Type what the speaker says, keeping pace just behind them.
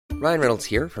Ryan Reynolds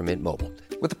here from Mint Mobile.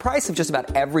 With the price of just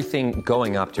about everything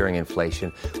going up during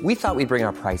inflation, we thought we'd bring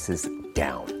our prices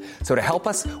down. So to help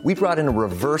us, we brought in a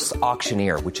reverse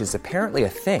auctioneer, which is apparently a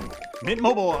thing. Mint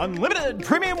Mobile Unlimited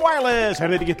Premium Wireless. How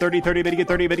to get 30, 30, bit to get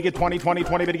 30, bit to get 20, 20,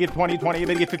 20, bit to get 20, 20,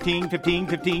 bit to get 15, 15,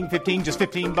 15, 15, just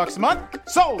 $15 a month?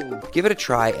 Sold! Give it a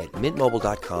try at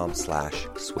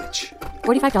mintmobile.com/switch.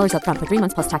 $45 up front for 3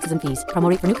 months plus taxes and fees. Promo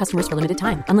rate for new customers for limited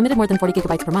time. Unlimited more than 40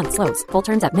 gigabytes per month. Slows full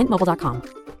terms at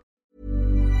mintmobile.com.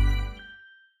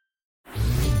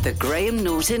 The Graham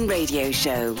Norton Radio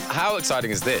Show. How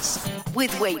exciting is this? With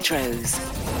Waitrose.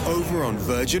 Over on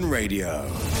Virgin Radio.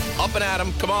 Up and at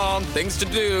 'em, come on, things to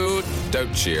do.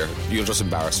 Don't cheer, you'll just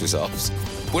embarrass yourselves.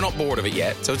 We're not bored of it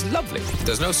yet, so it's lovely.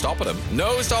 There's no stopping them.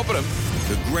 No stopping them.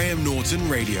 The Graham Norton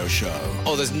Radio Show.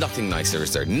 Oh, there's nothing nicer,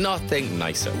 is there? Nothing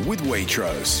nicer. With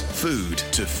Waitrose. Food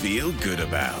to feel good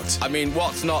about. I mean,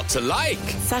 what's not to like?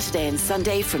 Saturday and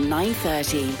Sunday from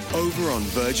 9:30. Over on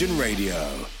Virgin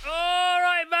Radio.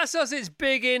 Vassos, it's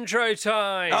big intro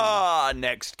time. Our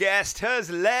next guest has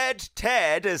led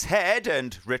Ted as head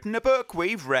and written a book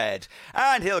we've read.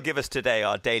 And he'll give us today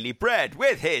our daily bread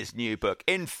with his new book,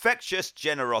 Infectious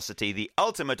Generosity, the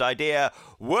ultimate idea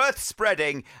worth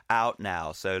spreading, out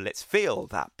now. So let's feel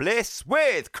that bliss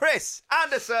with Chris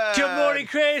Anderson. Good morning,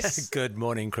 Chris. Good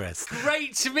morning, Chris.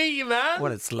 Great to meet you, man.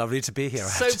 Well, it's lovely to be here, I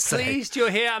have to So pleased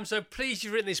you're here. I'm so pleased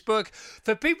you've written this book.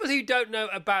 For people who don't know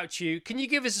about you, can you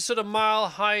give us a sort of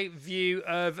mile-high view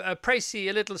of Précis,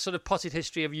 a little sort of potted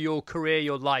history of your career,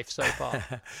 your life so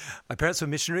far? My parents were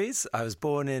missionaries. I was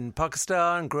born in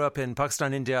Pakistan, grew up in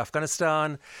Pakistan, India,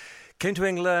 Afghanistan, came to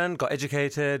England, got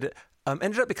educated,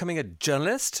 ended up becoming a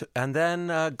journalist, and then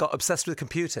got obsessed with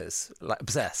computers, like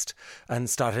obsessed, and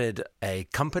started a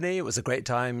company. It was a great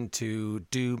time to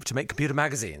make computer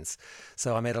magazines.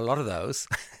 So I made a lot of those.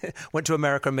 Went to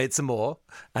America and made some more,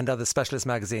 and other specialist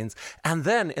magazines. And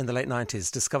then in the late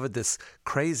 90s, discovered this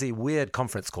crazy, weird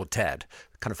conference called TED.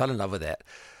 Kind of fell in love with it.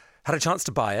 Had a chance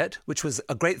to buy it, which was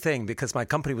a great thing because my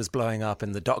company was blowing up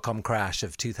in the dot-com crash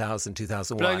of 2000,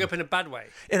 2001. Blowing up in a bad way?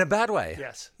 In a bad way.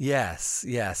 Yes.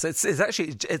 Yes. It's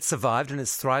actually, it's survived and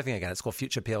it's thriving again. It's called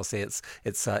Future PLC.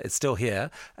 It's still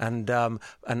here and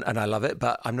I love it,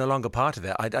 but I'm no longer part of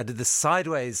it. I did this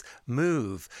sideways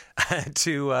move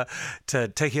to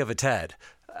taking over TED.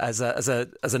 As a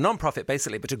non-profit,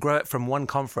 basically, but to grow it from one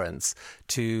conference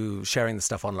to sharing the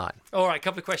stuff online. All right, a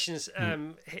couple of questions.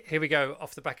 Here we go,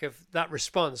 off the back of that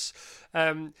response.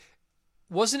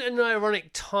 Wasn't it an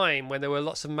ironic time when there were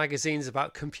lots of magazines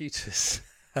about computers?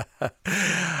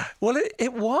 Well,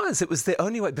 it was. It was the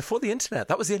only way, before the internet,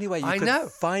 that was the only way you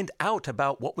could find out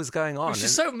about what was going on. Which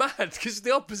is so mad, because it's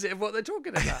the opposite of what they're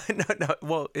talking about. No,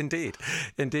 well, indeed.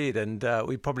 And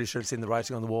we probably should have seen the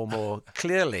writing on the wall more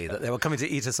clearly, that they were coming to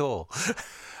eat us all.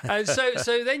 And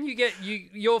so then you get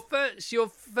your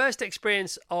first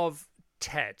experience of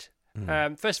TED.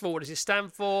 First of all, what does it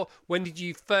stand for? When did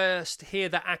you first hear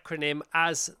that acronym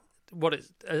as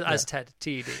TED,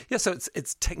 TED? Yeah, so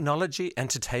it's technology,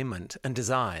 entertainment, and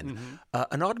design.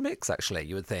 An odd mix, actually,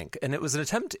 you would think. And it was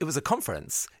a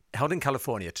conference held in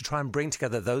California to try and bring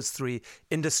together those three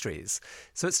industries.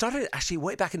 So it started actually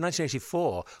way back in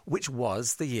 1984, which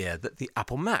was the year that the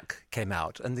Apple Mac came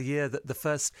out and the year that the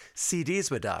first CDs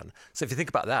were done. So if you think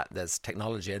about that, there's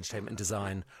technology, entertainment, and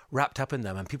design wrapped up in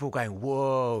them, and people were going,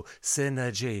 whoa,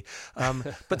 synergy.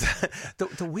 But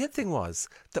the weird thing was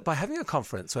that by having a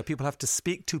conference where people have to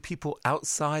speak to people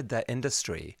outside their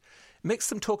industry, it makes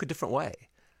them talk a different way.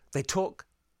 They talk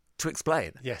to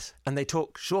explain. Yes. And they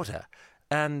talk shorter.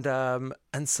 And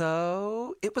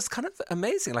so it was kind of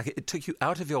amazing. Like it took you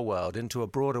out of your world into a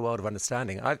broader world of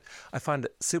understanding. I find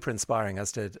it super inspiring,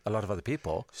 as did a lot of other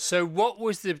people. So what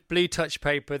was the blue touch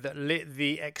paper that lit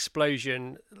the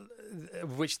explosion,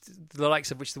 which the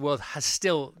likes of which the world has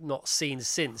still not seen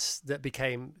since, that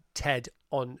became TED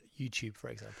on YouTube, for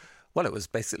example? Well, it was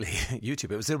basically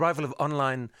YouTube. It was the arrival of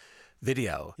online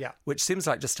video, which seems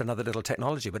like just another little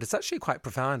technology, but it's actually quite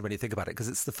profound when you think about it, because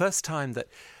it's the first time that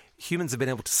humans have been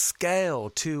able to scale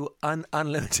to an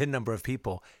unlimited number of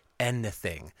people.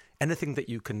 Anything that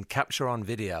you can capture on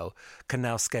video can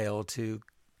now scale to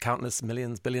countless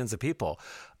millions, billions of people.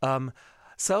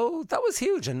 So that was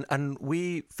huge. And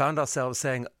we found ourselves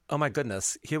saying, oh my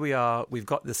goodness, here we are. We've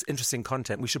got this interesting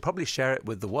content. We should probably share it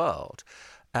with the world.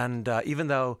 And even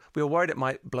though we were worried it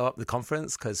might blow up the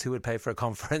conference, because who would pay for a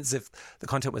conference if the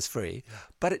content was free? Yeah.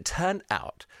 But it turned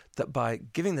out that by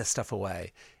giving this stuff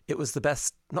away, it was the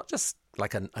best, not just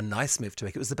like a nice move to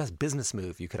make, it was the best business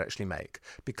move you could actually make,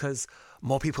 because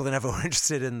more people than ever were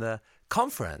interested in the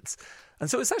conference. And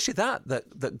so it's actually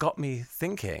that got me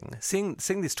thinking, seeing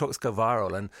these talks go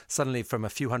viral and suddenly from a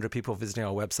few hundred people visiting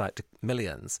our website to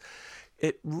millions,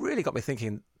 it really got me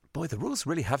thinking, boy, the rules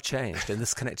really have changed in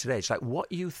this connected age. Like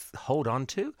what you hold on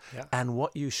to and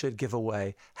what you should give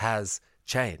away has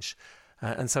changed.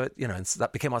 And so, and so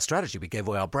that became our strategy. We gave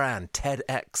away our brand,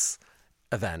 TEDx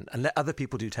event, and let other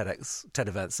people do TED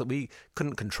events that we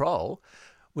couldn't control,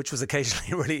 which was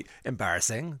occasionally really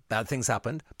embarrassing. Bad things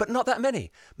happened, but not that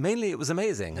many. Mainly it was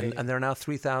amazing. And there are now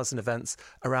 3,000 events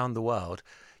around the world.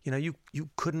 You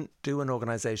couldn't do an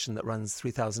organization that runs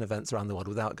 3,000 events around the world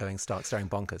without staring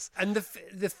bonkers. And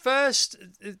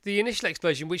the initial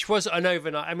explosion, which was an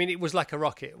overnight, I mean, it was like a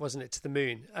rocket, wasn't it, to the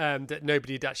moon, that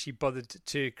nobody had actually bothered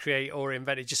to create or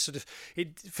invent. It just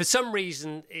for some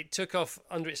reason, it took off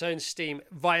under its own steam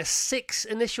via 6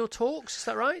 initial talks. Is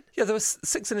that right? Yeah, there were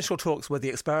 6 initial talks were the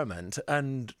experiment.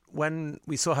 And when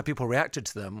we saw how people reacted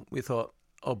to them, we thought,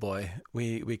 oh boy,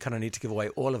 we kind of need to give away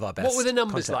all of our best. What were the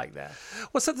numbers content. like there?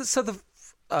 Well,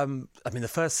 the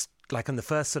first, like in the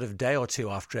first sort of day or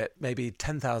two after it, maybe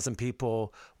 10,000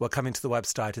 people were coming to the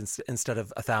website instead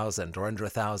of 1,000 or under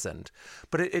 1,000.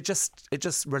 But it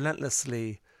just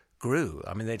relentlessly grew.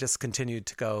 I mean, they just continued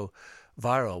to go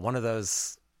viral. One of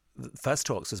those first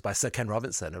talks was by Sir Ken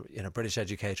Robinson, a British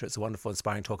educator. It's a wonderful,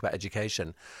 inspiring talk about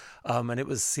education. And it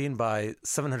was seen by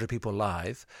 700 people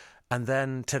live. And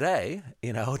then today,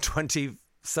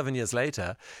 27 years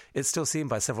later, it's still seen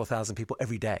by several thousand people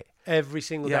every day. Every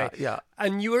single day. Yeah.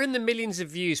 And you were in the millions of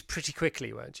views pretty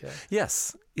quickly, weren't you?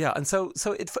 Yes. Yeah. And so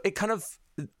it kind of,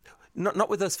 not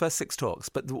with those first 6 talks,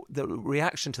 but the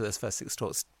reaction to those first 6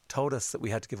 talks told us that we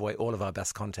had to give away all of our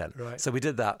best content. Right. So we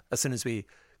did that as soon as we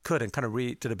could and kind of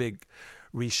did a big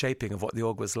reshaping of what the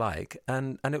org was like,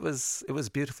 and it was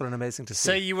beautiful and amazing to see.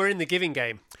 So you were in the giving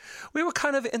game. We were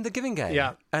kind of in the giving game,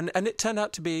 yeah, and it turned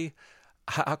out to be,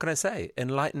 how can I say,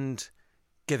 enlightened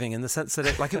giving, in the sense that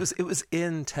it was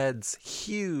in Ted's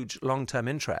huge long-term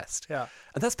interest, yeah,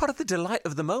 and that's part of the delight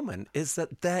of the moment, is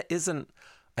that there isn't,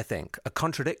 I think, a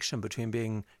contradiction between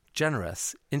being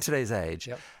generous in today's age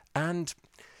and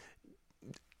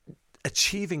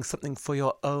achieving something for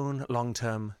your own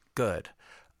long-term good.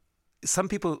 Some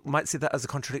people might see that as a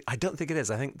contradiction. I don't think it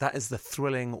is. I think that is the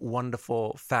thrilling,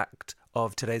 wonderful fact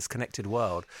of today's connected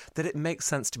world, that it makes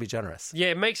sense to be generous. Yeah,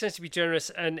 it makes sense to be generous,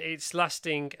 and it's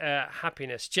lasting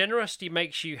happiness. Generosity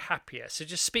makes you happier. So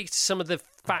just speak to some of the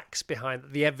facts behind,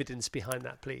 the evidence behind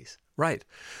that, please. Right.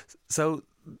 So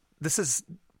this is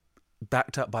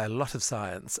backed up by a lot of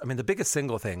science. I mean, the biggest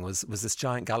single thing was this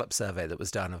giant Gallup survey that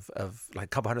was done of like a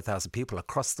couple 100,000 people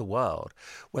across the world,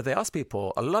 where they asked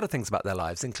people a lot of things about their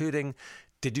lives, including,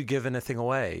 did you give anything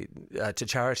away to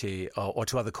charity or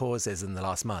to other causes in the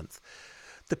last month?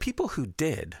 The people who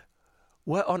did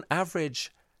were on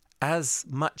average as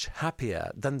much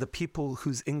happier than the people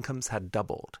whose incomes had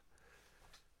doubled.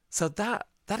 So that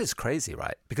is crazy,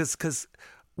 right? Because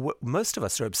most of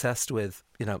us are obsessed with,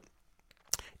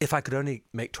 if I could only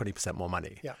make 20% more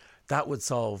money, that would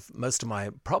solve most of my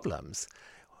problems.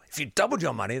 If you doubled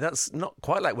your money, that's not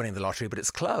quite like winning the lottery, but it's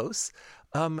close.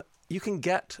 You can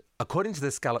get, according to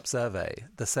this Gallup survey,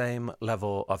 the same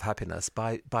level of happiness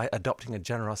by adopting a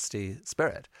generosity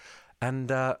spirit.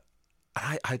 And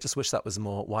I just wish that was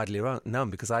more widely known,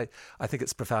 because I think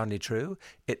it's profoundly true.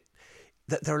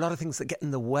 There are a lot of things that get in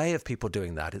the way of people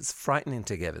doing that. It's frightening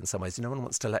to give in some ways. No one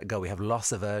wants to let go. We have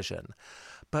loss aversion.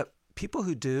 But people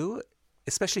who do,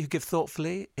 especially who give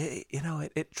thoughtfully,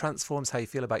 it transforms how you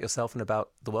feel about yourself and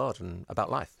about the world and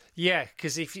about life. Yeah,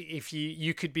 because if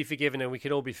you could be forgiven, and we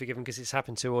could all be forgiven because it's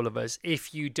happened to all of us.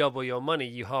 If you double your money,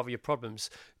 you halve your problems.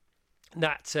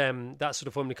 That sort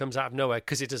of formula comes out of nowhere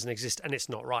because it doesn't exist and it's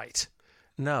not right.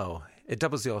 No, it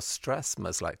doubles your stress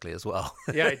most likely as well.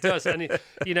 Yeah, it does. And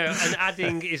and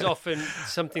adding is often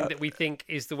something that we think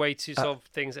is the way to solve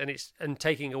things, and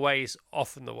taking away is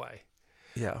often the way.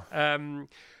 Yeah.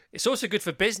 It's also good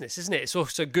for business, isn't it? It's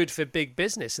also good for big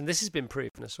business, and this has been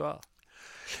proven as well.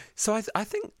 So I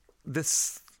think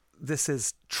this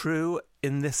is true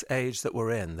in this age that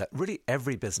we're in, that really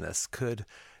every business could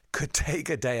take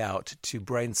a day out to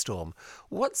brainstorm,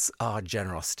 what's our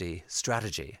generosity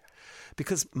strategy?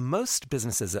 Because most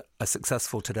businesses are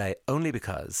successful today only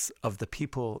because of the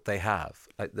people they have.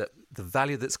 Like the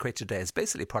value that's created today is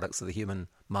basically products of the human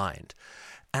mind.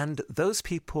 And those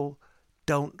people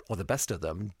don't, or the best of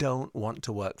them, don't want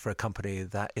to work for a company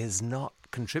that is not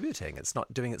contributing. It's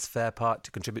not doing its fair part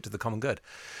to contribute to the common good.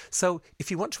 So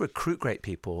if you want to recruit great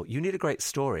people, you need a great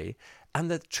story. And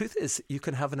the truth is, you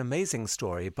can have an amazing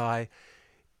story by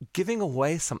giving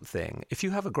away something, if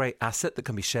you have a great asset that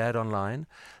can be shared online,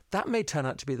 that may turn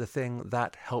out to be the thing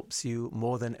that helps you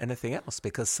more than anything else,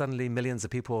 because suddenly millions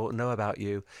of people know about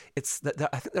you. I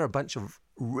think there are a bunch of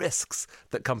risks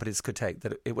that companies could take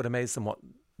that it would amaze them what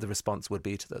the response would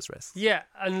be to those risks. Yeah,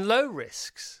 and low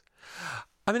risks.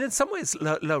 I mean, in some ways,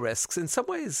 low risks. In some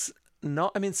ways,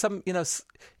 not. I mean,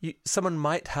 someone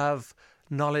might have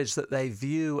knowledge that they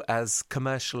view as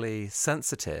commercially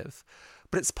sensitive,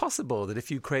 but it's possible that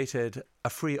if you created a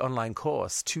free online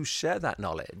course to share that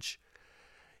knowledge,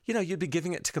 you'd be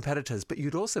giving it to competitors, but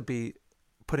you'd also be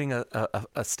putting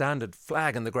a standard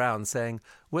flag in the ground saying,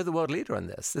 we're the world leader in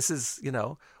this. This is,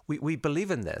 we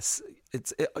believe in this.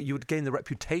 You would gain the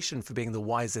reputation for being the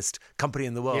wisest company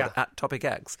in the world at Topic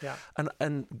X. Yeah.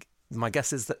 And my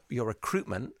guess is that your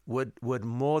recruitment would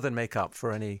more than make up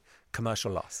for any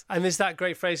commercial loss. And there's that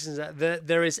great phrase, isn't that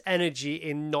there is energy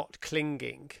in not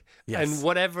clinging. Yes. And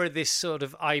whatever this sort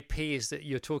of IP is that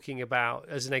you're talking about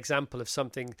as an example of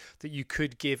something that you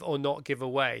could give or not give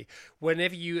away,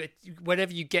 whenever you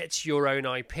get to your own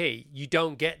IP, you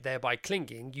don't get there by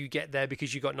clinging. You get there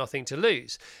because you've got nothing to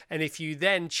lose. And if you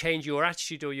then change your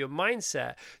attitude or your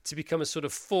mindset to become a sort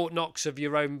of Fort Knox of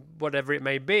your own, whatever it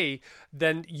may be,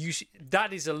 then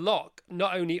that is a lock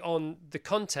not only on the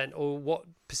content or what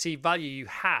perceived value you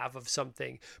have of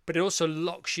something, but it also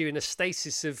locks you in a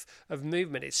stasis of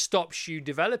movement. It stops you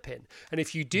developing. And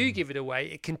if you do give it away,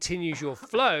 it continues your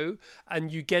flow and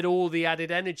you get all the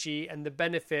added energy and the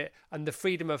benefit and the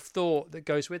freedom of thought that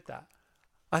goes with that.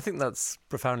 I think that's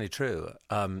profoundly true.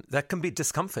 There can be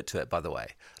discomfort to it, by the way.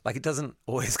 Like, it doesn't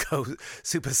always go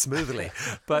super smoothly,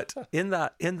 but in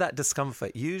that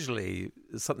discomfort, usually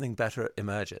something better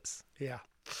emerges. Yeah.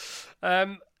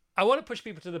 I want to push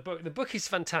people to the book. The book is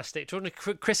fantastic. Talking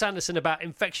to Chris Anderson about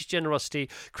infectious generosity.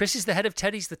 Chris is the head of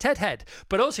TED. He's the TED head,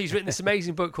 but also he's written this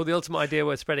amazing book called The Ultimate Idea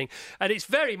Worth Spreading, and it's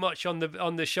very much on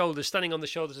the shoulders, standing on the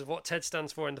shoulders of what TED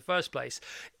stands for in the first place.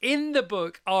 In the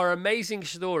book are amazing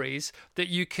stories that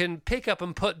you can pick up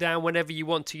and put down whenever you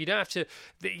want to. You don't have to.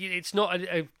 It's not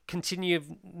a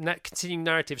continuing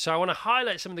narrative. So I want to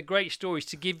highlight some of the great stories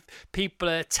to give people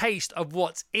a taste of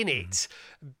what's in it.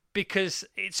 Because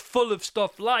it's full of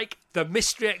stuff like the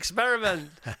mystery experiment.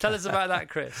 Tell us about that,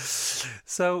 Chris.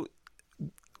 So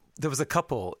there was a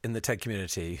couple in the TED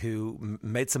community who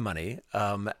made some money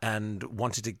and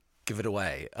wanted to give it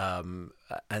away.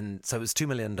 And so it was $2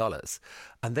 million.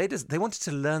 And they wanted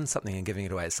to learn something in giving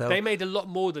it away. So they made a lot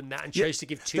more than that and chose to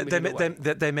give $2 million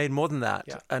away. They made more than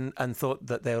that and thought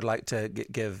that they would like to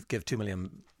give $2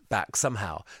 million back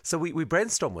somehow. So we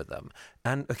brainstormed with them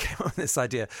and came up with this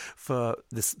idea for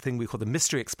this thing we call the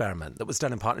mystery experiment that was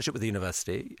done in partnership with the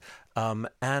university.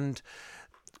 And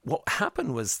what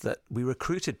happened was that we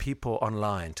recruited people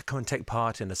online to come and take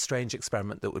part in a strange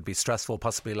experiment that would be stressful,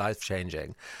 possibly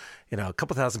life-changing. A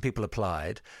couple thousand people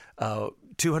applied.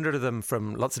 200 of them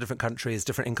from lots of different countries,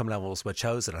 different income levels were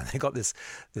chosen. And they got this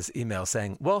email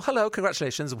saying, well, hello,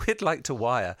 congratulations. We'd like to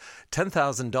wire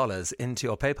 $10,000 into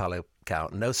your PayPal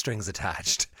account, no strings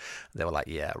attached. They were like,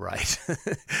 yeah, right.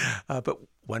 But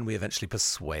when we eventually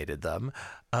persuaded them,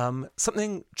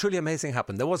 something truly amazing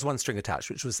happened. There was one string attached,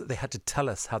 which was that they had to tell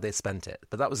us how they spent it.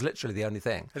 But that was literally the only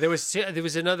thing. There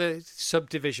was another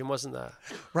subdivision, wasn't there?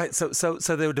 Right. So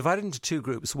they were divided into two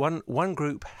groups. One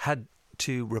group had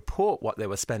to report what they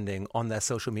were spending on their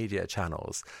social media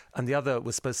channels, and the other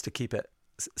was supposed to keep it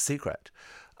secret.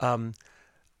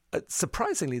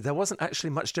 Surprisingly, there wasn't actually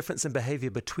much difference in behavior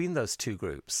between those two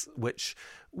groups, which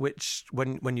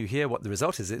when you hear what the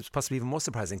result is, it's possibly even more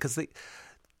surprising, because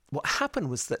what happened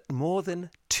was that more than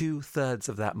 2/3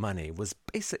 of that money was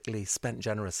basically spent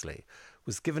generously,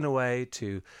 was given away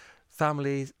to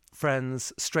family,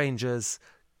 friends, strangers,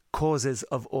 causes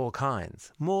of all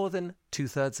kinds. More than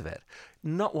 2/3 of it.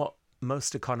 Not what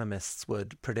most economists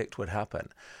would predict would happen.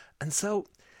 And so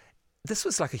this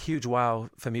was like a huge wow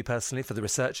for me personally, for the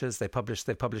researchers. They published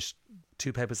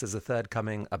 2 papers. There's a third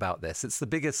coming about this. It's the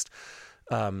biggest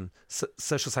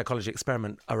social psychology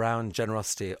experiment around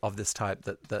generosity of this type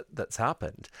that's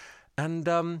happened.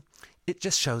 And it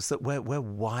just shows that we're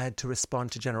wired to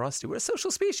respond to generosity. We're a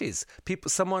social species.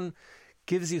 Someone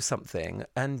gives you something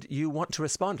and you want to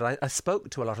respond. And I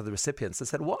spoke to a lot of the recipients. I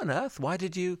said, what on earth? Why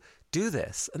did you do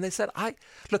this? And they said,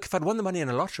 look, if I'd won the money in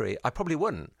a lottery, I probably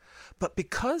wouldn't. But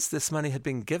because this money had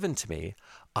been given to me,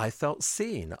 I felt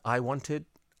seen. I wanted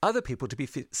other people to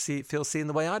feel seen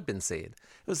the way I'd been seen.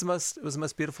 It was the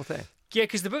most beautiful thing. Yeah,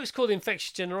 because the book's called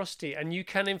Infectious Generosity, and you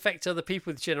can infect other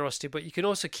people with generosity, but you can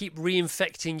also keep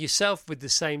reinfecting yourself with the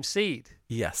same seed.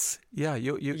 Yes, yeah,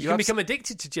 you can become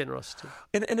addicted to generosity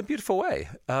in a beautiful way.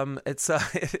 It's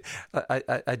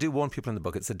I do warn people in the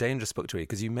book. It's a dangerous book to read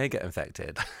because you may get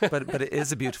infected, but it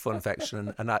is a beautiful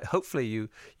infection, and hopefully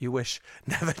you wish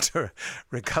never to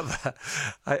recover.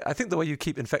 I think the way you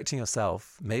keep infecting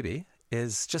yourself maybe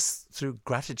is just through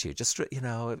gratitude. Just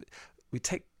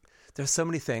there are so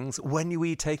many things when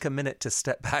we take a minute to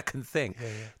step back and think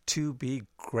to be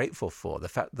grateful for. The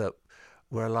fact that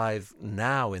we're alive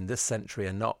now in this century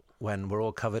and not when we're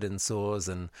all covered in sores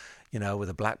and, with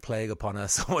a black plague upon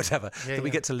us or whatever, that we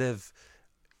get to live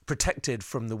protected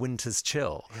from the winter's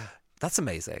chill. Yeah. That's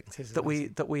amazing.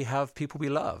 That we have people we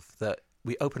love, that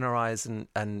we open our eyes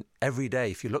and every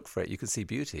day, if you look for it, you can see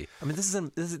beauty. I mean,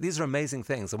 these are amazing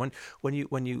things. And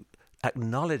when you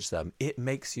acknowledge them, it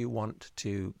makes you want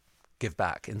to give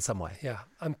back in some way. Yeah,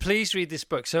 and please read this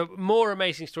book. So more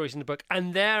amazing stories in the book,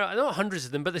 and there are not hundreds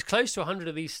of them, but there's close to 100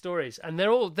 of these stories, and they're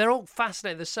all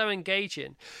fascinating. They're so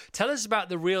engaging. Tell us about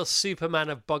the real Superman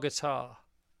of Bogota.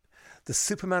 The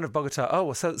Superman of Bogota.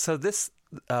 Oh, so this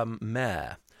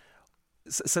mayor.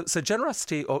 So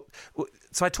generosity,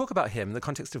 so I talk about him in the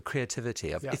context of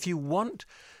creativity. If you want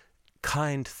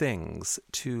kind things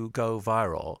to go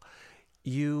viral,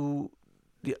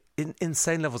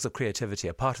 insane levels of creativity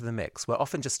are part of the mix. We're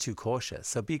often just too cautious,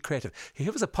 so be creative. He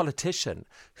was a politician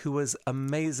who was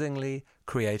amazingly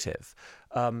creative.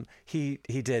 He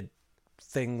did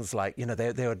things like,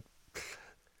 they would...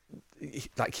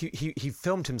 Like he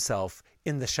filmed himself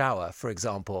in the shower, for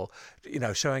example,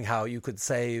 showing how you could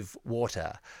save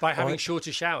water by having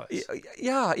shorter showers.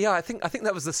 Yeah. I think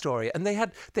that was the story. And they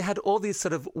had all these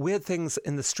sort of weird things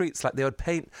in the streets, like they would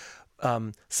paint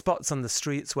spots on the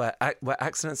streets where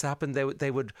accidents happened.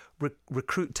 They would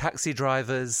recruit taxi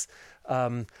drivers.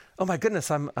 Oh my goodness,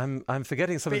 I'm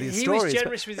forgetting some of these stories. He was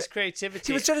generous with his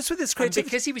creativity. And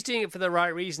because he was doing it for the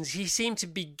right reasons, he seemed to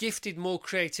be gifted more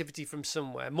creativity from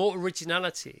somewhere, more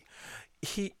originality.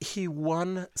 He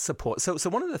won support. So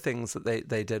one of the things that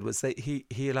they did was he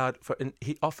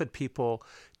offered people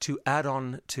to add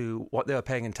on to what they were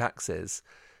paying in taxes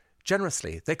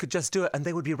generously. They could just do it and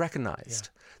they would be recognized.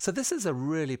 Yeah. So this is a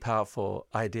really powerful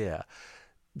idea.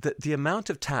 That the amount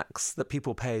of tax that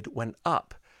people paid went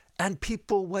up and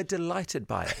people were delighted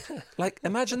by it. Like,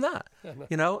 imagine that.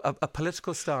 A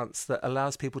political stance that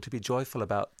allows people to be joyful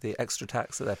about the extra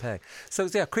tax that they're paying. So,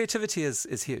 yeah, creativity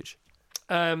is huge.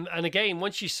 And again,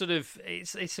 once you sort of...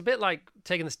 It's a bit like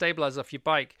taking the stabilizer off your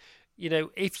bike.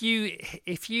 If you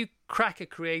crack a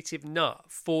creative nut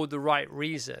for the right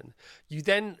reason, you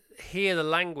then hear the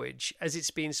language as it's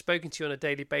being spoken to you on a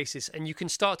daily basis, and you can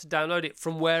start to download it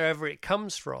from wherever it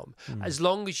comes from, as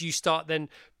long as you start then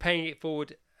paying it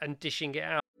forward and dishing it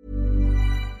out.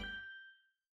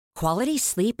 Quality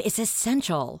sleep is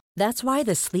essential. That's why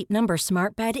the Sleep Number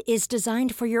Smart Bed is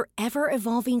designed for your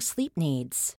ever-evolving sleep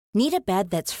needs. Need a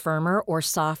bed that's firmer or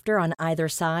softer on either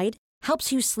side?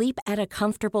 Helps you sleep at a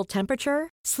comfortable temperature?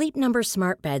 Sleep Number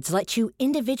Smart Beds let you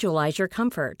individualize your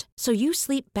comfort, so you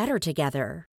sleep better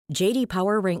together. J.D.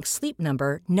 Power ranks Sleep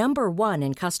Number #1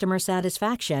 in customer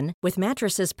satisfaction with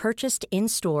mattresses purchased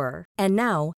in-store. And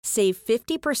now, save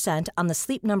 50% on the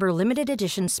Sleep Number Limited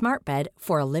Edition Smart Bed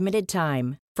for a limited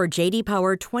time. For J.D.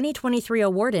 Power 2023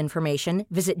 award information,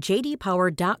 visit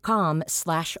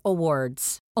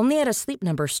jdpower.com/awards. Only at a Sleep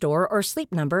Number store or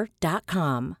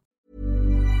sleepnumber.com.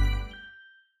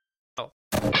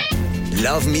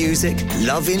 Love music?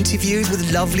 Love interviews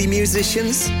with lovely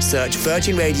musicians? Search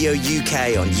Virgin Radio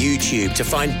UK on YouTube to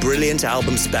find brilliant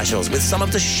album specials with some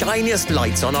of the shiniest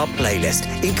lights on our playlist,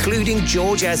 including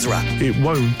George Ezra. It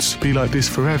won't be like this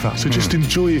forever, so just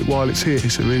enjoy it while it's here.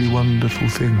 It's a really wonderful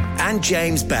thing. And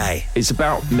James Bay. It's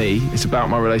about me. It's about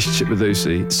my relationship with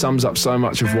Lucy. It sums up so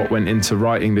much of what went into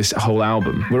writing this whole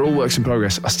album. We're all works in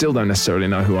progress. I still don't necessarily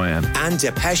know who I am. And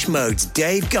Depeche Mode's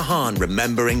Dave Gahan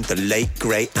remembering the late,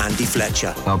 great Andy Fletcher.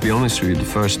 I'll be honest with you, the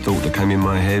first thought that came in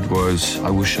my head was, I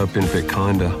wish I'd been a bit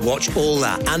kinder. Watch all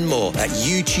that and more at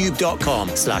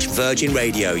youtube.com/Virgin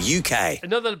Radio UK.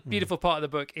 Another beautiful part of the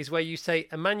book is where you say,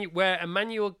 where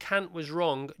Immanuel Kant was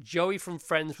wrong, Joey from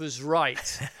Friends was right.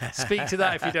 Speak to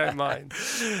that if you don't mind.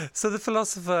 So the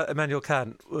philosopher Immanuel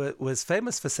Kant was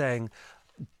famous for saying,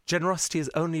 generosity is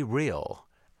only real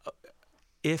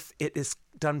if it is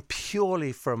done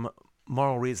purely from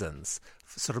moral reasons,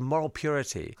 sort of moral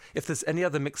purity. If there's any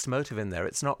other mixed motive in there,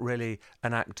 it's not really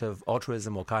an act of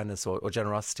altruism or kindness or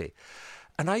generosity.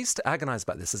 And I used to agonize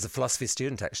about this as a philosophy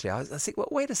student, actually. I was thinking, well,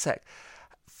 wait a sec.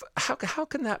 how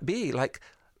can that be? Like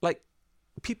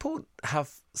people have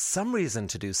some reason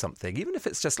to do something, even if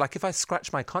it's just like, if I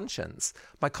scratch my conscience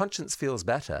feels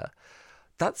better.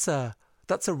 That's a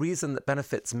reason that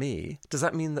benefits me. Does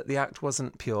that mean that the act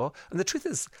wasn't pure? And the truth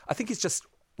is, I think he's just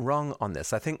wrong on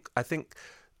this. I think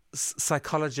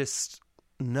psychologists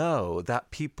know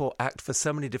that people act for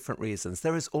so many different reasons.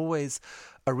 There is always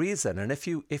a reason, and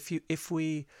if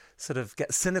we sort of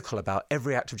get cynical about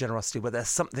every act of generosity where there's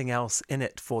something else in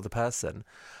it for the person,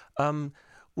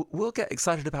 we'll get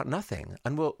excited about nothing,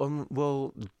 and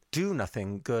we'll do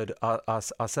nothing good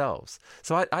ourselves.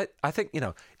 So I think,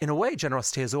 in a way,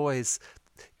 generosity is always,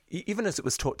 even as it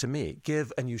was taught to me,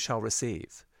 give and you shall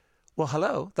receive. Well,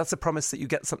 hello, that's a promise that you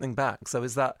get something back. So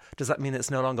does that mean it's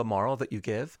no longer moral that you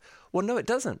give? Well, no, it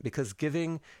doesn't, because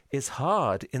giving is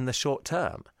hard in the short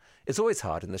term. It's always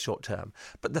hard in the short term.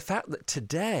 But the fact that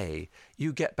today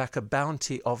you get back a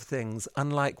bounty of things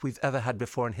unlike we've ever had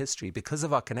before in history because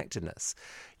of our connectedness,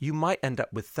 you might end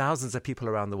up with thousands of people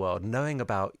around the world knowing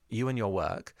about you and your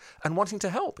work and wanting to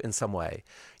help in some way.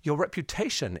 Your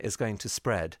reputation is going to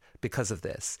spread because of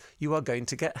this. You are going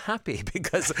to get happy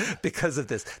because of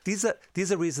this. These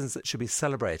are reasons that should be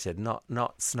celebrated, not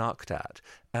snarked at.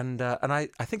 And I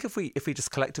think if we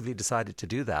just collectively decided to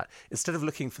do that, instead of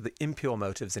looking for the impure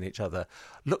motives in each other,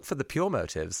 look for the pure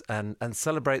motives and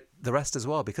celebrate the rest as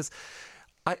well. Because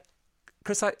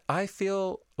Chris, I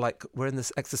feel like we're in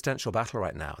this existential battle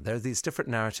right now. There are these different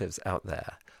narratives out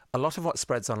there. A lot of what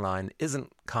spreads online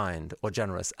isn't kind or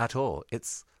generous at all.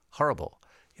 It's horrible.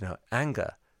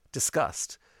 Anger,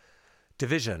 disgust,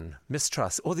 division,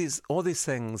 mistrust, all these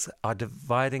things are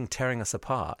dividing, tearing us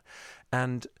apart.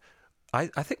 And I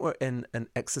think we're in an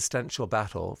existential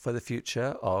battle for the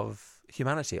future of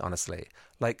humanity, honestly.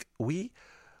 Like, we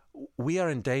are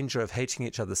in danger of hating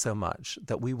each other so much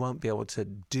that we won't be able to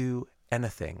do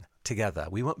anything together.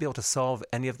 We won't be able to solve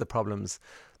any of the problems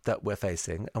that we're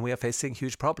facing, and we are facing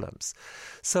huge problems.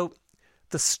 So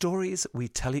the stories we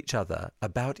tell each other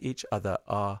about each other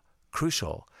are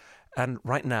crucial. And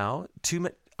right now,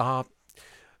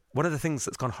 one of the things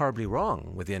that's gone horribly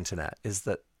wrong with the internet is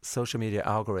that social media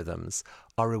algorithms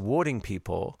are rewarding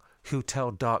people who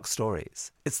tell dark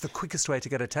stories. It's the quickest way to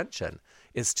get attention,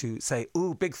 is to say,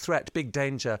 ooh, big threat, big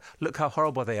danger, look how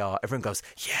horrible they are. Everyone goes,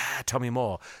 yeah, tell me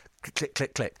more. Click, click,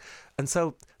 click, click. And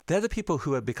so they're the people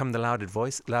who have become the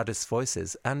loudest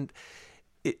voices. And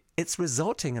it's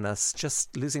resulting in us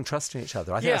just losing trust in each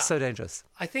other. I think that's so dangerous.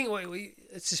 I think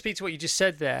to speak to what you just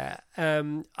said there,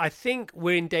 I think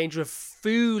we're in danger of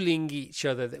fooling each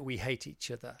other that we hate each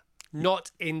other,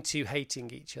 not into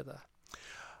hating each other.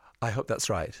 I hope that's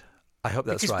right.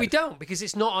 Because we don't, because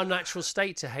it's not our natural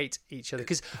state to hate each other.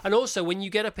 And also, when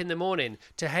you get up in the morning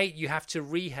to hate, you have to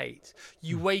re-hate.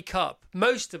 You wake up.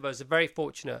 Most of us are very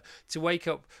fortunate to wake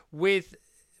up with,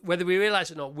 whether we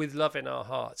realise it or not, with love in our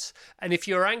hearts. And if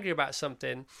you're angry about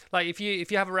something, like if you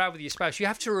have a row with your spouse, you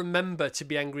have to remember to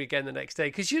be angry again the next day,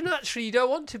 because you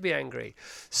don't want to be angry.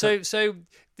 So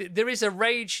there is a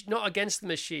rage not against the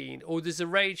machine, or there's a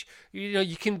rage.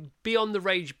 You can be on the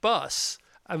rage bus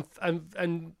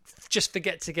and just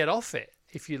forget to get off it,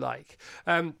 if you like.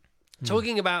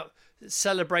 Talking about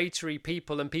celebratory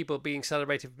people and people being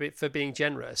celebrated for being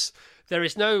generous, there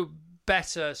is no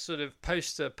better sort of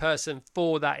poster person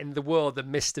for that in the world than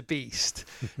Mr. Beast.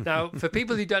 Now, for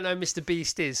people who don't know who Mr.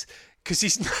 Beast is, because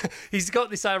he's got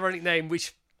this ironic name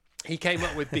which he came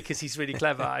up with because he's really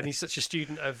clever and he's such a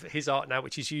student of his art now,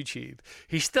 which is YouTube.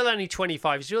 He's still only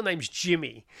 25. His real name's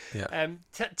Jimmy. Yeah.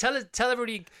 Tell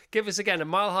everybody, give us again a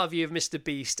mile-high view of Mr.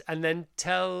 Beast, and then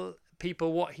tell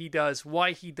people what he does,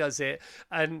 why he does it,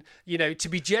 and to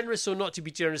be generous or not to be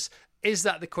generous. Is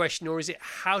that the question, or is it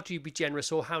how to be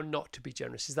generous or how not to be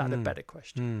generous? Is that a better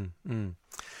question?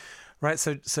 Right,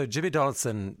 so Jimmy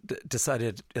Donaldson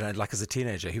decided, like as a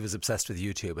teenager, he was obsessed with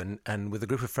YouTube, and with a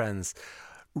group of friends,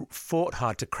 fought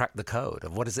hard to crack the code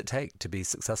of what does it take to be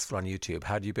successful on YouTube?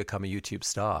 How do you become a YouTube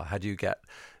star? How do you get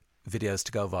videos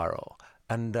to go viral?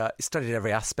 And he studied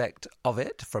every aspect of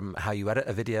it, from how you edit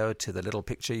a video to the little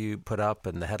picture you put up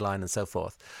and the headline and so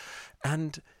forth.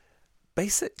 And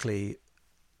basically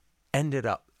ended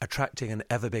up attracting an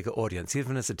ever bigger audience,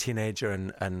 even as a teenager.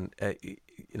 And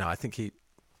I think he...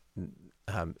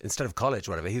 instead of college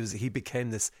or whatever, he became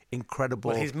this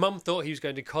incredible... Well, his mum thought he was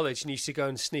going to college and used to go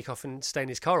and sneak off and stay in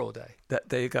his car all day.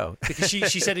 There you go. Because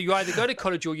she said, you either go to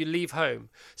college or you leave home.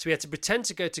 So he had to pretend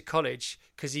to go to college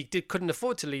because he couldn't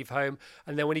afford to leave home.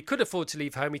 And then when he could afford to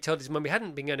leave home, he told his mum he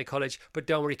hadn't been going to college, but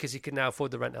don't worry, because he could now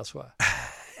afford the rent elsewhere.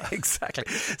 Exactly.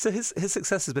 So his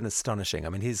success has been astonishing. I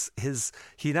mean,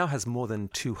 he now has more than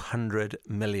 200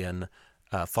 million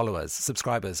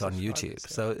subscribers on YouTube. Yeah.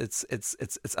 So it's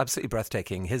absolutely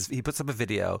breathtaking. He puts up a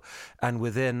video, and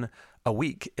within a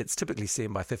week, it's typically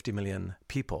seen by 50 million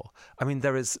people. I mean,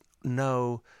 there is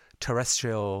no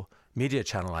terrestrial media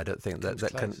channel, I don't think,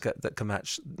 that can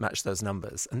match those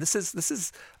numbers. And this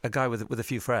is a guy with a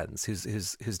few friends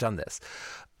who's done this.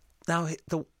 Now,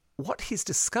 what he's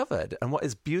discovered and what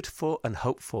is beautiful and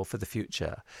hopeful for the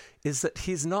future is that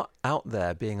he's not out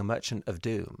there being a merchant of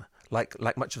doom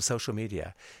like much of social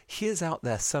media. He is out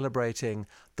there celebrating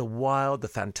the wild, the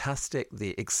fantastic,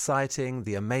 the exciting,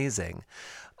 the amazing,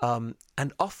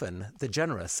 and often the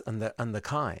generous and the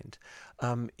kind.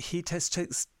 He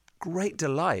takes great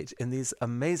delight in these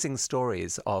amazing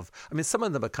stories of, I mean, some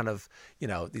of them are kind of,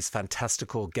 these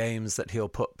fantastical games that he'll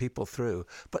put people through,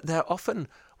 but they're often,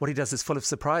 what he does is full of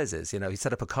surprises. He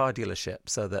set up a car dealership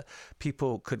so that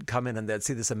people could come in and they'd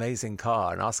see this amazing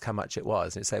car and ask how much it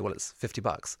was. And he'd say, well, it's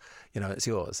 $50, it's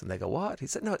yours. And they go, what? He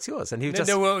said, no, it's yours. And he'd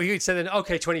he'd say then,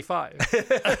 okay, 25.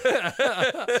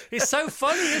 It's so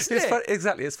funny, isn't it?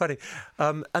 Exactly, it's funny.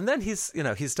 And then he's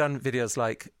done videos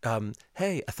like,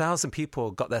 hey, 1,000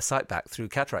 people got their sight back through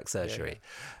cataract surgery.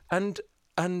 Yeah.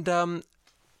 And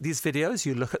these videos,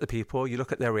 you look at the people, you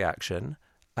look at their reaction,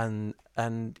 and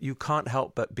you can't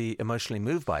help but be emotionally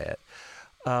moved by it.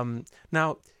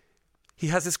 Now, he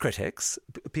has his critics,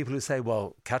 people who say,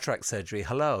 well, cataract surgery,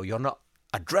 hello, you're not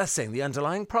addressing the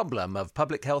underlying problem of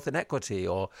public health inequity,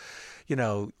 or,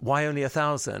 why only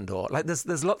 1,000? Or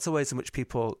there's lots of ways in which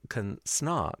people can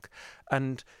snark.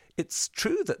 And it's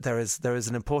true that there is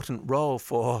an important role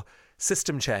for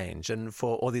system change and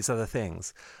for all these other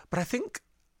things. But I think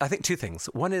two things.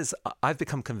 One is I've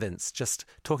become convinced, just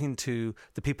talking to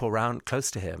the people around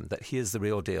close to him, that he is the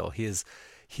real deal. He is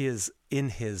in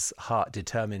his heart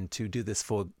determined to do this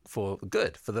for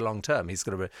good, for the long term.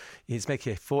 He's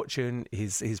making a fortune.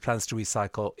 He's plans to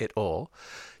recycle it all.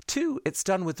 Two, it's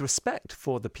done with respect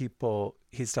for the people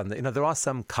he's done. There are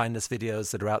some kindness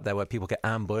videos that are out there where people get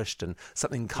ambushed and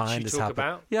something kind has happened.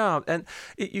 About? Yeah, and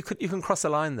you can cross a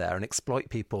line there and exploit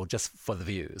people just for the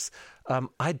views.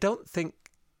 I don't think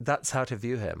that's how to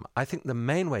view him. I think the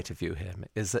main way to view him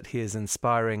is that he is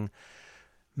inspiring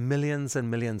millions and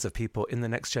millions of people in the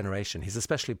next generation. He's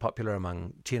especially popular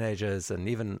among teenagers and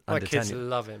even under 10. My kids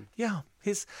love him. Yeah.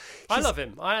 I love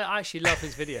him. I actually love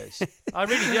his videos. I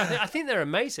really do. I think they're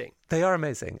amazing. They are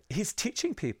amazing. He's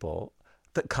teaching people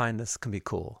that kindness can be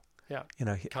cool. Yeah.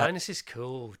 Kindness is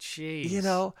cool. Jeez.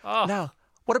 Now,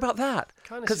 what about that?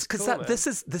 Because cool, this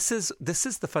is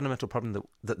the fundamental problem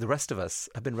that the rest of us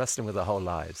have been wrestling with our whole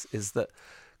lives, is that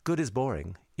good is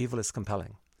boring, evil is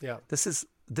compelling. Yeah. This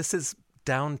is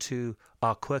down to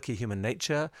our quirky human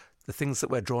nature, the things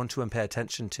that we're drawn to and pay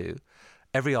attention to.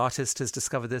 Every artist has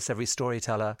discovered this, every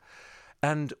storyteller.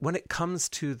 And when it comes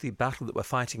to the battle that we're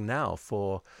fighting now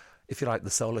for, if you like, the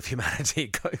soul of humanity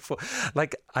going for,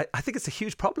 I think it's a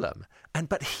huge problem.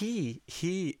 But he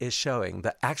is showing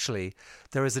that actually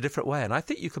there is a different way. And I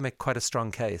think you can make quite a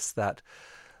strong case that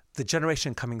the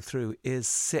generation coming through is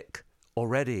sick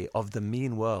already of the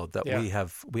mean world that we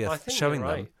are showing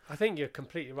them. I think you're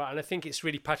completely right. And I think it's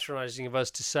really patronising of us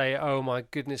to say, oh my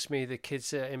goodness me, the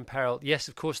kids are in peril. Yes,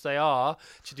 of course they are,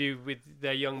 to do with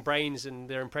their young brains and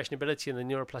their impressionability and the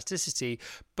neuroplasticity.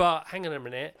 But hang on a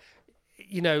minute,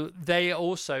 they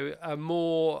also are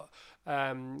more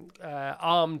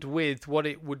armed with what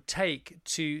it would take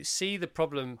to see the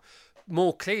problem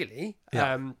more clearly,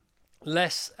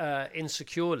 less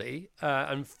insecurely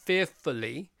and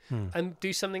fearfully, and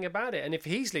do something about it. And if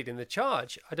he's leading the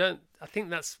charge, I think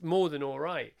that's more than all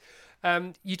right.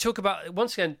 You talk about,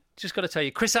 once again, just got to tell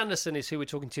you, Chris Anderson is who we're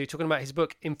talking about his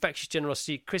book, Infectious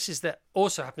Generosity. Chris is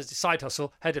also happens to Side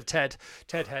Hustle, head of Ted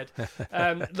Head.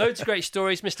 Loads of great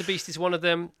stories. Mr. Beast is one of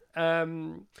them.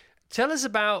 Tell us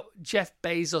about Jeff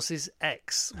Bezos'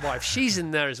 ex-wife. She's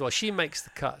in there as well. She makes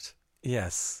the cut.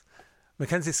 Yes.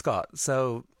 Mackenzie Scott.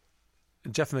 So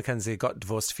Jeff and Mackenzie got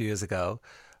divorced a few years ago.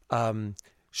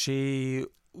 She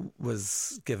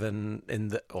was she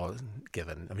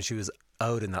was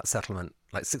owed in that settlement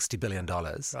like $60 billion.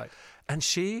 Right. And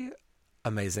she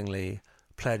amazingly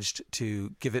pledged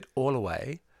to give it all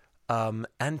away,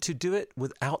 and to do it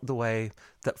without the way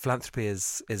that philanthropy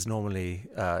is normally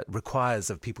requires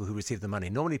of people who receive the money.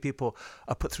 Normally people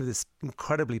are put through this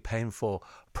incredibly painful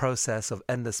process of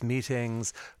endless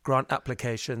meetings, grant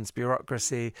applications,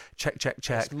 bureaucracy, check.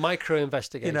 It's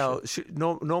micro-investigation.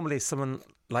 Normally someone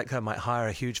like her, might hire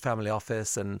a huge family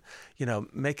office and,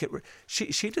 make it...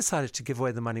 She decided to give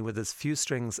away the money with as few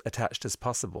strings attached as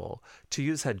possible, to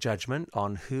use her judgment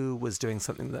on who was doing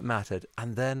something that mattered,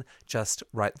 and then just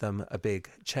write them a big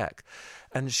check.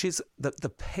 And she's the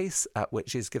pace at which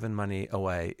she's given money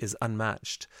away is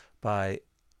unmatched by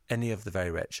any of the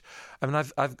very rich. I mean,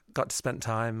 I've got to spend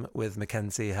time with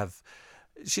Mackenzie.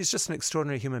 She's just an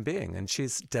extraordinary human being, and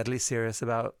she's deadly serious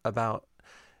about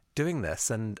doing this.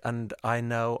 And I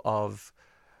know of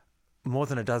more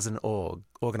than a dozen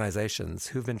organizations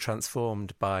who've been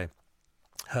transformed by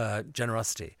her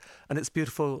generosity, and it's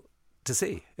beautiful to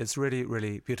see. It's really,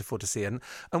 really beautiful to see. And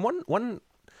one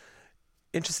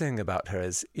interesting thing about her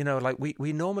is, like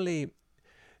we normally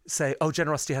say, oh,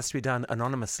 generosity has to be done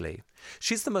anonymously.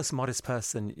 She's the most modest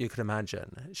person you could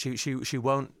imagine. She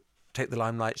won't take the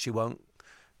limelight. She won't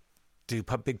do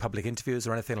big public interviews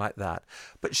or anything like that.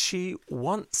 But she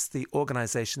wants the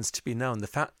organizations to be known.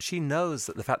 She knows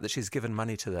that the fact that she's given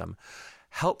money to them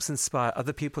helps inspire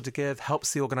other people to give,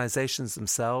 helps the organizations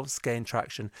themselves gain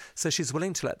traction. So she's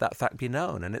willing to let that fact be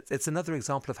known. And it's another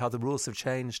example of how the rules have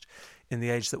changed in the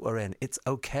age that we're in. It's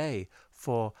okay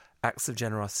for acts of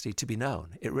generosity to be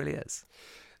known. It really is.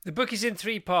 The book is in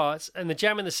 3 parts, and The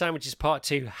Jam and the Sandwich is part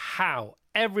 2. How?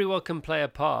 Everyone can play a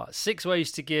part. 6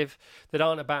 ways to give that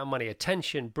aren't about money.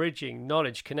 Attention, bridging,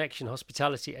 knowledge, connection,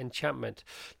 hospitality, enchantment.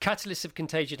 Catalysts of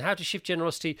contagion. How to shift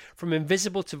generosity from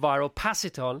invisible to viral. Pass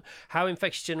it on. How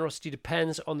infectious generosity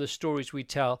depends on the stories we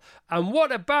tell. And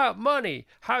what about money?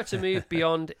 How to move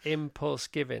beyond impulse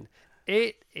giving.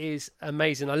 It is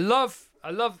amazing. I love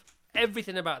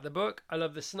everything about the book. I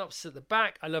love the synopsis at the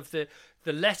back. I love the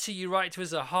letter you write to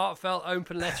us, a heartfelt,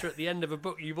 open letter at the end of a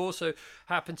book you've also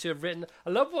happened to have written.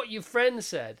 I love what your friend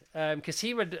said, because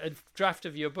he read a draft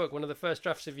of your book, one of the first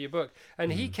drafts of your book,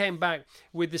 and he came back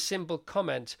with the simple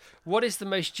comment, what is the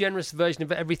most generous version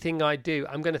of everything I do?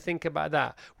 I'm going to think about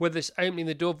that. Whether it's opening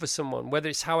the door for someone, whether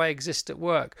it's how I exist at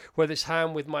work, whether it's how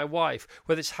I'm with my wife,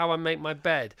 whether it's how I make my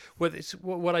bed, whether it's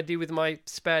what I do with my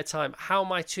spare time, how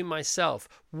am I to myself?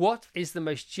 What is the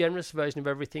most generous version of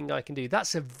everything I can do?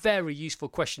 That's a very useful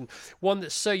question. One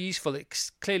that's so useful,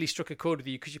 it clearly struck a chord with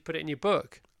you because you put it in your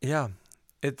book. Yeah,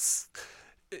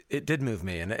 it did move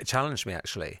me, and it challenged me,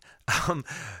 actually.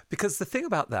 Because the thing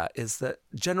about that is that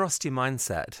generosity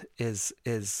mindset is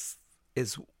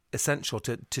essential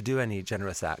to do any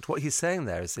generous act. What he's saying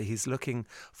there is that he's looking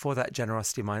for that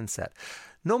generosity mindset.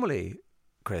 Normally,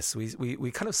 Chris, we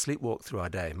kind of sleepwalk through our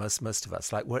day, most of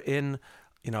us. Like we're in...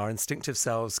 our instinctive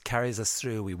selves carries us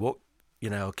through. We walk,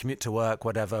 commute to work,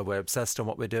 whatever. We're obsessed on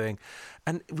what we're doing.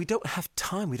 And we don't have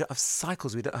time. We don't have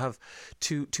cycles. We don't have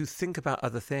to think about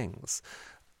other things.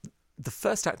 The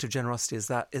first act of generosity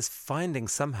is finding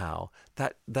somehow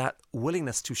that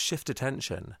willingness to shift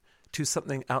attention to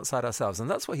something outside ourselves. And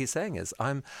that's what he's saying is,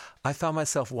 I found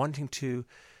myself wanting to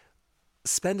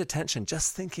spend attention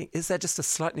just thinking, is there just a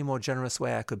slightly more generous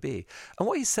way I could be? And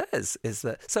what he says is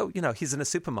that, so, he's in a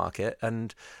supermarket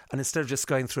and instead of just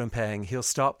going through and paying, he'll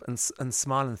stop and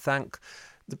smile and thank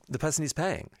the person he's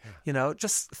paying. Yeah.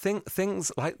 Just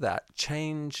things like that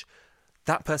change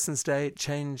that person's day,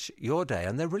 change your day.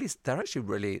 And they're actually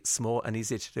really small and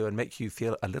easy to do and make you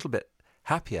feel a little bit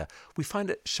happier. We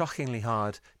find it shockingly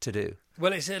hard to do.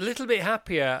 Well, it's a little bit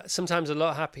happier, sometimes a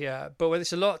lot happier, but whether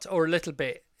it's a lot or a little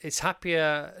bit, it's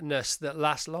happiness that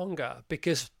lasts longer,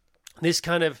 because this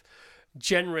kind of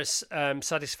generous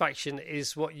satisfaction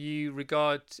is what you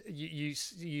regard, you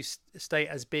state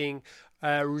as being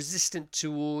resistant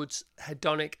towards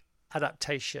hedonic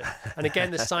adaptation. And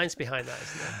again, there's science behind that,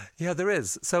 isn't there? Yeah, there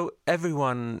is. So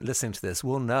everyone listening to this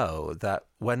will know that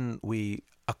when we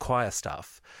acquire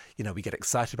stuff, we get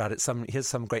excited about it. Here's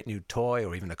some great new toy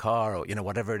or even a car or,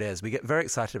 whatever it is. We get very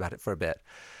excited about it for a bit.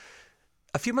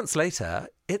 A few months later,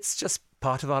 it's just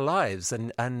part of our lives,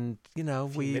 and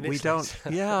we don't.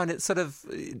 Yeah, and it's sort of,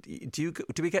 do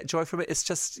we get joy from it? It's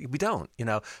just we don't,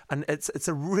 and it's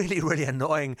a really, really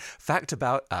annoying fact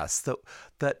about us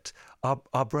that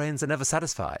our brains are never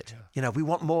satisfied. Yeah. We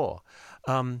want more.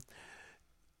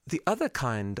 The other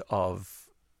kind of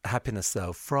happiness,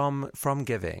 though, from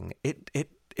giving,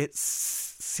 it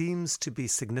seems to be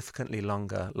significantly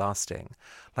longer lasting.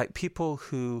 Like people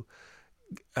who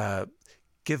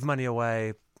give money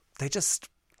away, they just,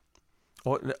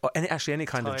 or any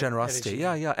kind of generosity,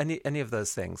 energy. Any of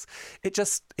those things.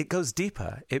 It goes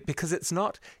deeper. Because it's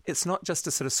not just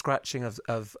a sort of scratching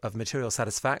of material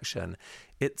satisfaction.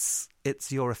 It's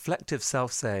your reflective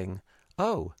self saying,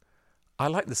 "Oh, I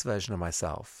like this version of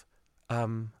myself.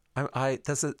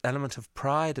 there's an element of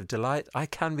pride, of delight. I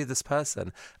can be this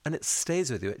person, and it stays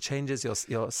with you. It changes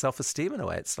your self-esteem in a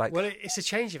way. It's like, well, it's a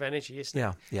change of energy, isn't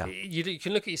it? Yeah. You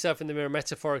can look at yourself in the mirror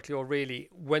metaphorically or really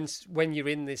when you're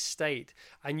in this state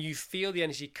and you feel the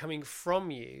energy coming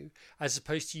from you as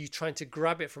opposed to you trying to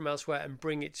grab it from elsewhere and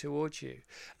bring it towards you.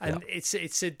 And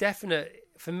it's a definite.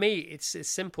 For me, it's a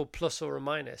simple plus or a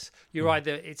minus.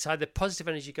 It's either positive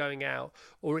energy going out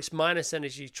or it's minus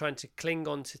energy trying to cling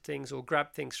on to things or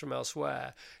grab things from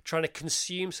elsewhere, trying to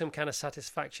consume some kind of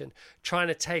satisfaction, trying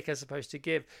to take as opposed to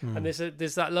give. And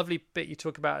there's that lovely bit you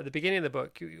talk about at the beginning of the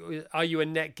book. Are you a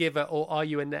net giver or are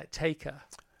you a net taker?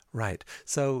 Right.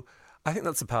 So I think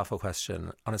that's a powerful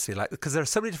question, honestly, because there are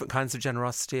so many different kinds of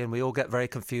generosity and we all get very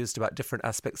confused about different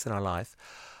aspects in our life.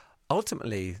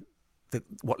 Ultimately,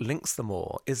 what links them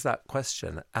all is that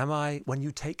question, when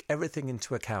you take everything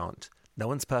into account, no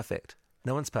one's perfect.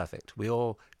 We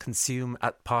all consume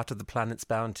at part of the planet's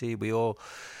bounty. We all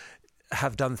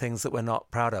have done things that we're not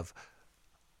proud of.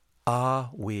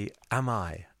 Am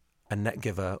I a net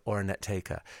giver or a net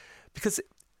taker? Because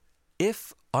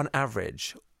if, on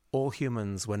average, all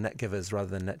humans were net givers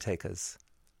rather than net takers,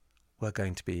 we're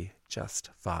going to be just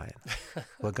fine.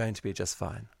 We're going to be just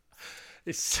fine.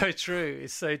 It's so true.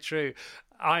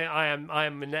 I am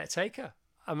a net taker.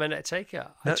 I'm a net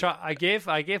taker. No, I give,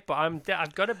 but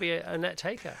I've got to be a net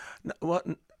taker. No, well,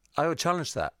 I would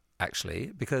challenge that,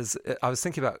 actually, because I was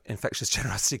thinking about infectious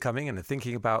generosity coming in and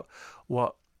thinking about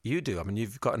what you do. I mean,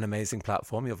 you've got an amazing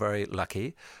platform. You're very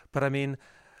lucky. But I mean,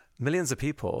 millions of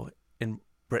people in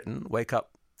Britain wake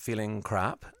up feeling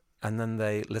crap and then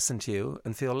they listen to you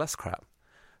and feel less crap.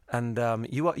 And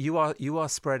you are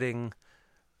spreading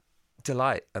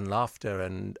delight and laughter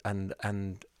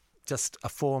and just a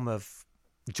form of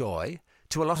joy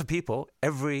to a lot of people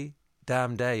every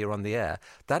damn day you're on the air.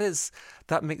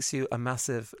 That makes you a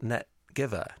massive net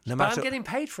giver. But I'm getting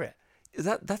paid for it.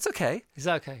 That's okay. Is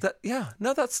that okay?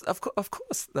 That's of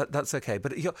course that's okay.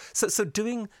 But so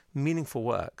doing meaningful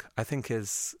work, I think,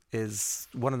 is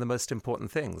one of the most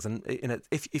important things. And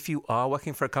if you are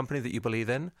working for a company that you believe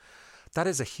in, that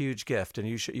is a huge gift, and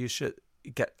you should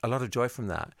get a lot of joy from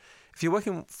that. If you're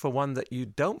working for one that you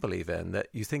don't believe in, that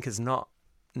you think is not,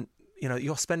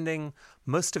 you're spending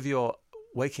most of your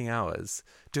waking hours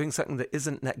doing something that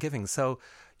isn't net giving. So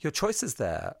your choices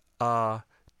there are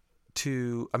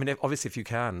obviously if you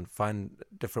can find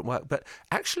different work, but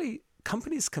actually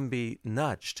companies can be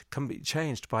nudged, can be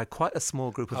changed by quite a small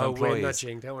group of employees. We're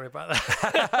nudging, don't worry about that.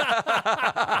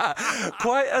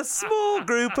 Quite a small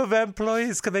group of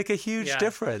employees can make a huge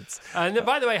difference. And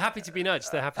by the way, happy to be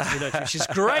nudged. They're happy to be nudged, which is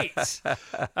great. So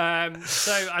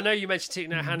I know you mentioned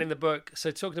taking a hand in the book. So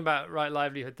talking about right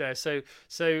livelihood there. So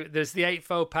there's the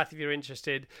Eightfold Path if you're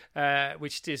interested,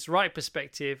 which is right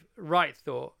perspective, right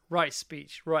thought, right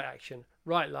speech, right action,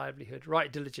 right livelihood,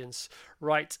 right diligence,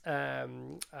 right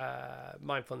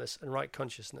mindfulness, and right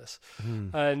consciousness,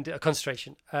 and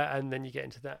concentration. And then you get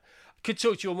into that. Could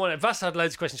talk to you on one. Vas had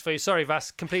loads of questions for you. Sorry,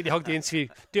 Vas, completely hogged the interview.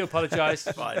 Do apologise.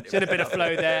 It's in a bit of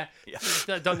flow there. Yeah.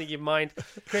 Don't think you mind.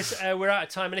 Chris, we're out of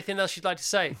time. Anything else you'd like to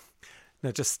say?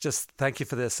 No, just thank you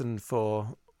for this and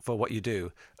for what you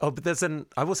do. Oh, but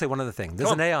I will say one other thing. There's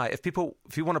an AI. If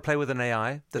you want to play with an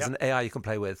AI, there's an AI you can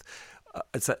play with.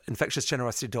 It's at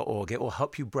infectiousgenerosity.org. It will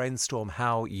help you brainstorm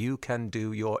how you can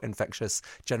do your infectious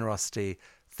generosity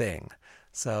thing.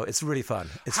 So it's really fun.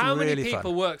 How many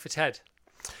people work for TED?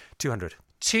 200.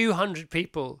 200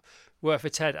 people work for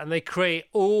TED, and they create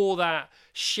all that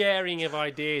sharing of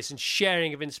ideas and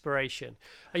sharing of inspiration.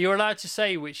 Are you allowed to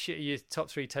say which are your top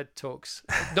 3 TED Talks?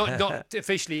 Not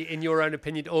officially in your own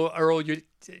opinion, or are all your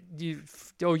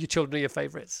children are your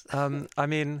favourites? I'll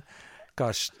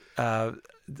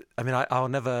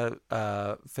never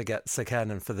forget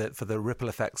Seken for the ripple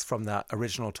effects from that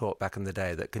original talk back in the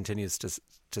day that continues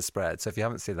to spread. So if you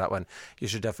haven't seen that one, you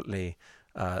should definitely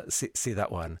see that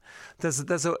one. For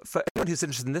anyone who's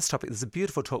interested in this topic, there's a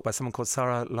beautiful talk by someone called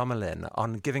Sarah Lomelin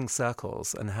on giving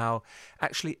circles and how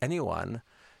actually anyone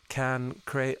can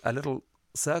create a little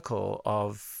circle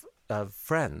of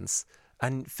friends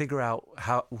and figure out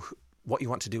what you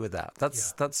want to do with that.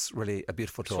 That's really a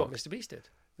beautiful talk. That's what Mr. Beast did.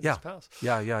 Yeah.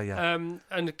 And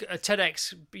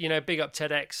TEDx, big up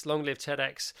TEDx, long live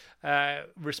TEDx,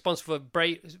 responsible for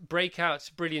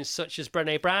breakouts, brilliance such as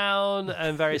Brené Brown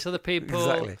and various other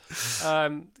people. Exactly.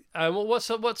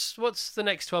 What's the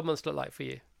next 12 months look like for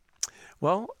you?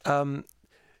 Well,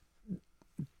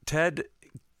 TED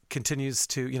continues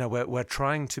to, we're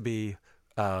trying to be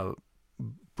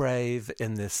brave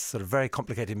in this sort of very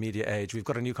complicated media age. We've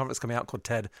got a new conference coming out called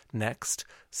TED Next.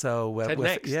 So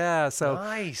Next. Yeah, so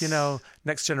nice.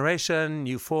 next generation,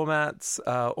 new formats,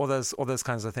 all those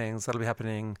kinds of things. That'll be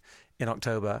happening in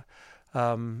October.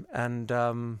 I'm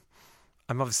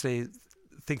obviously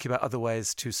thinking about other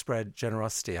ways to spread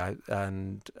generosity,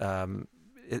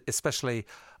 especially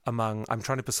I'm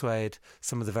trying to persuade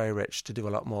some of the very rich to do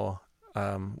a lot more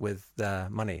with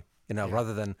their money.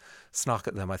 Rather than snark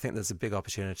at them, I think there's a big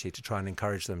opportunity to try and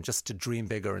encourage them just to dream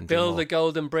bigger and build do more. a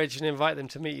golden bridge and invite them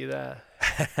to meet you there.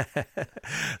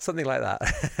 Something like that.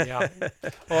 Yeah.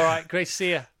 All right. Great to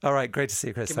see you. All right. Great to see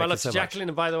you, Chris. Give my love to Jacqueline,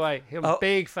 and by the way, I'm a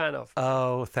big fan of.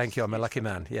 Oh, thank you. I'm a lucky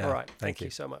man. Yeah. All right. Thank you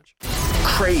so much.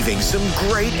 Craving some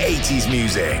great 80s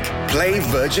music? Play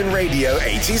Virgin Radio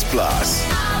 80s Plus.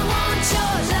 I want your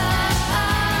love.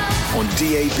 On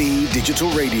DAB Digital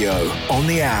Radio, on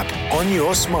the app, on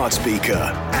your smart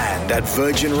speaker, and at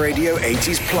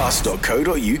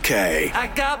virginradio80splus.co.uk. I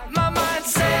got my mind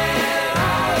set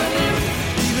on you,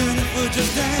 even if we're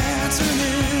just dancing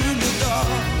in the dark.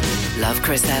 Love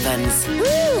Chris Evans.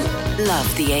 Woo!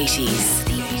 Love the 80s.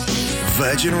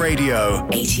 Virgin Radio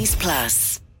 80s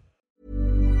Plus.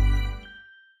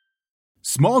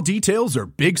 Small details are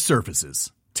big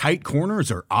surfaces. Tight corners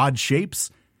are odd shapes.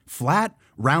 Flat,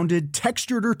 rounded,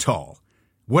 textured, or tall.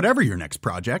 Whatever your next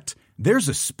project, there's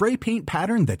a spray paint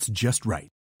pattern that's just right.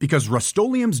 Because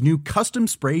Rust-Oleum's new Custom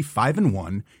Spray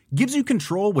 5-in-1 gives you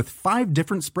control with 5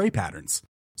 different spray patterns.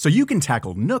 So you can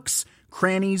tackle nooks,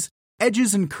 crannies,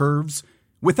 edges, and curves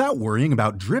without worrying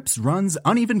about drips, runs,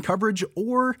 uneven coverage,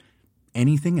 or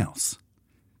anything else.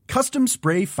 Custom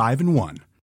Spray 5-in-1.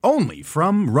 Only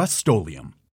from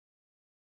Rust-Oleum.